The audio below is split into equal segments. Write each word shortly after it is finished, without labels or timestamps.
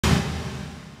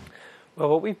Well,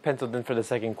 what we've penciled in for the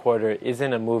second quarter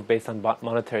isn't a move based on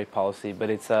monetary policy, but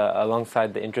it's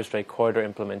alongside the interest rate corridor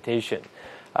implementation.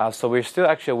 So we're still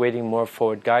actually awaiting more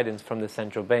forward guidance from the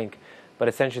central bank, but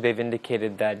essentially they've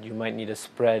indicated that you might need a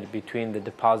spread between the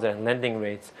deposit and lending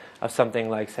rates of something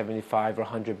like 75 or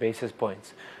 100 basis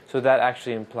points. So that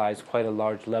actually implies quite a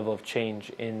large level of change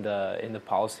in the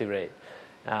policy rate.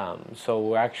 So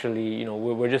we're actually,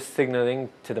 we're just signaling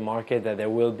to the market that there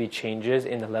will be changes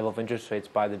in the level of interest rates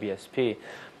by the BSP.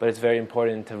 But it's very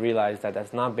important to realize that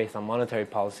that's not based on monetary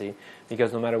policy,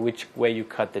 because no matter which way you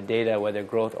cut the data, whether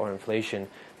growth or inflation,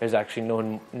 there's actually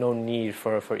no need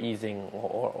for easing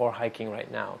or hiking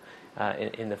right now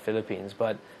in the Philippines.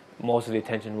 But most of the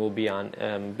attention will be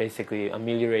on basically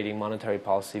ameliorating monetary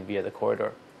policy via the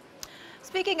corridor.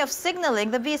 Speaking of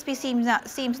signaling, the BSP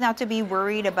seems now to be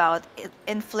worried about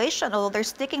inflation, although they're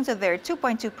sticking to their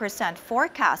 2.2%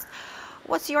 forecast.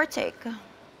 What's your take?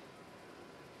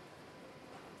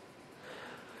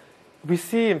 We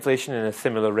see inflation in a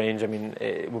similar range. I mean,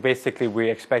 basically, we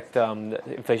expect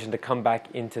inflation to come back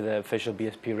into the official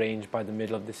BSP range by the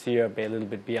middle of this year, be a little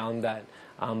bit beyond that.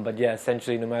 But yeah,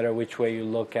 essentially, no matter which way you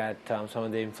look at some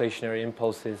of the inflationary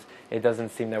impulses, it doesn't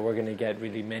seem that we're going to get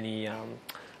really many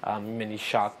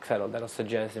shocks that'll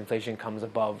suggest inflation comes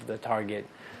above the target.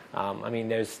 I mean,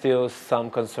 there's still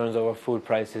some concerns over food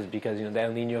prices because the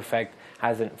El Nino effect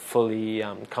hasn't fully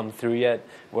come through yet.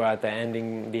 We're at the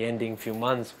ending few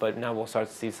months, but now we'll start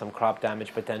to see some crop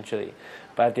damage potentially.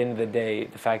 But at the end of the day,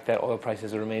 the fact that oil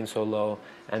prices remain so low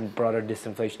and broader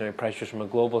disinflationary pressures from a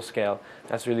global scale,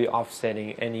 that's really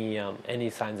offsetting any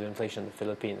signs of inflation in the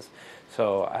Philippines.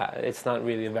 So it's not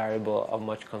really a variable of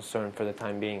much concern for the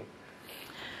time being.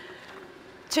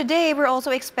 Today, we're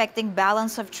also expecting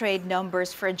balance of trade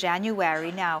numbers for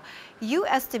January. Now, you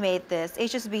estimate this,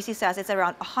 HSBC says it's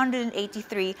around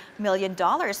 $183 million,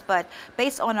 but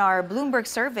based on our Bloomberg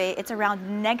survey, it's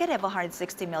around negative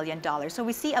 $160 million. So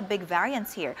we see a big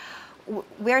variance here.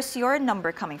 Where's your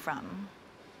number coming from?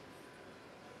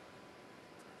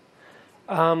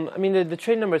 I mean, the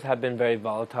trade numbers have been very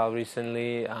volatile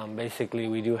recently. Basically,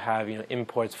 we do have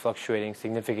imports fluctuating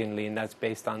significantly, and that's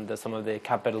based on some of the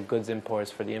capital goods imports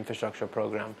for the infrastructure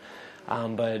program.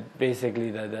 But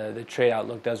basically, the trade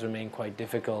outlook does remain quite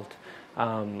difficult.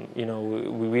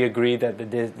 We agree that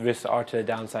the risks are to the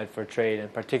downside for trade,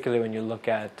 and particularly when you look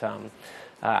at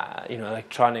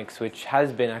electronics, which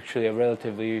has been actually a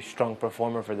relatively strong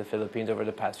performer for the Philippines over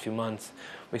the past few months.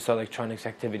 We saw electronics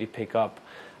activity pick up.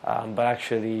 But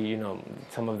actually,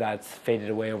 some of that's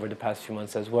faded away over the past few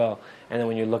months as well. And then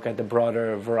when you look at the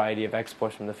broader variety of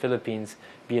exports from the Philippines,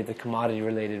 be it the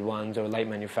commodity-related ones or light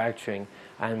manufacturing,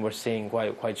 and we're seeing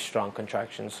quite strong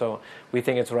contraction. So we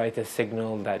think it's right to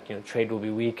signal that trade will be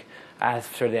weak. As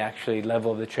for the actually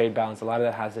level of the trade balance, a lot of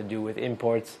that has to do with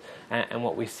imports and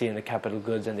what we see in the capital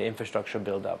goods and the infrastructure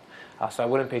buildup. So I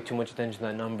wouldn't pay too much attention to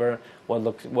that number.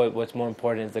 What's more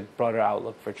important is the broader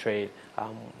outlook for trade,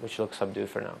 which looks subdued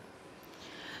for now.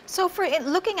 So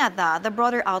looking at that, the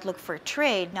broader outlook for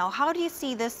trade, now how do you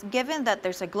see this given that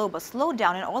there's a global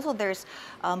slowdown and also there's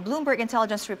Bloomberg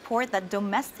intelligence report that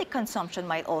domestic consumption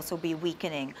might also be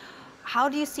weakening? How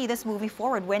do you see this moving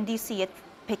forward? When do you see it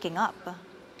picking up?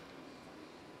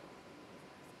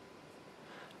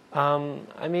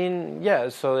 I mean, yeah,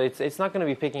 so it's not going to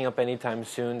be picking up anytime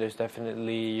soon. There's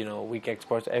definitely, weak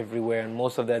exports everywhere, and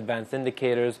most of the advanced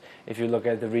indicators, if you look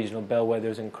at the regional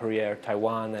bellwethers in Korea or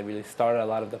Taiwan that really started a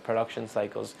lot of the production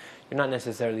cycles, you're not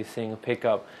necessarily seeing a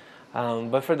pickup.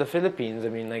 But for the Philippines, I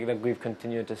mean, like we've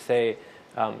continued to say,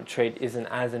 trade isn't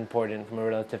as important from a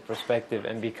relative perspective,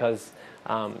 and because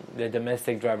the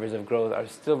domestic drivers of growth are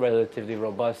still relatively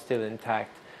robust, still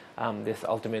intact, this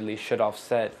ultimately should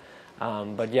offset.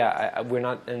 But yeah, we're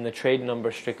not in the trade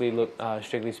numbers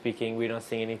strictly speaking. We're not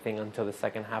seeing anything until the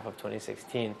second half of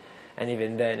 2016, and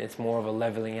even then, it's more of a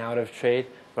leveling out of trade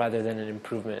rather than an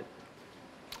improvement.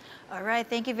 All right,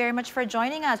 thank you very much for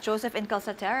joining us, Joseph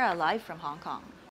Incalcaterra, live from Hong Kong.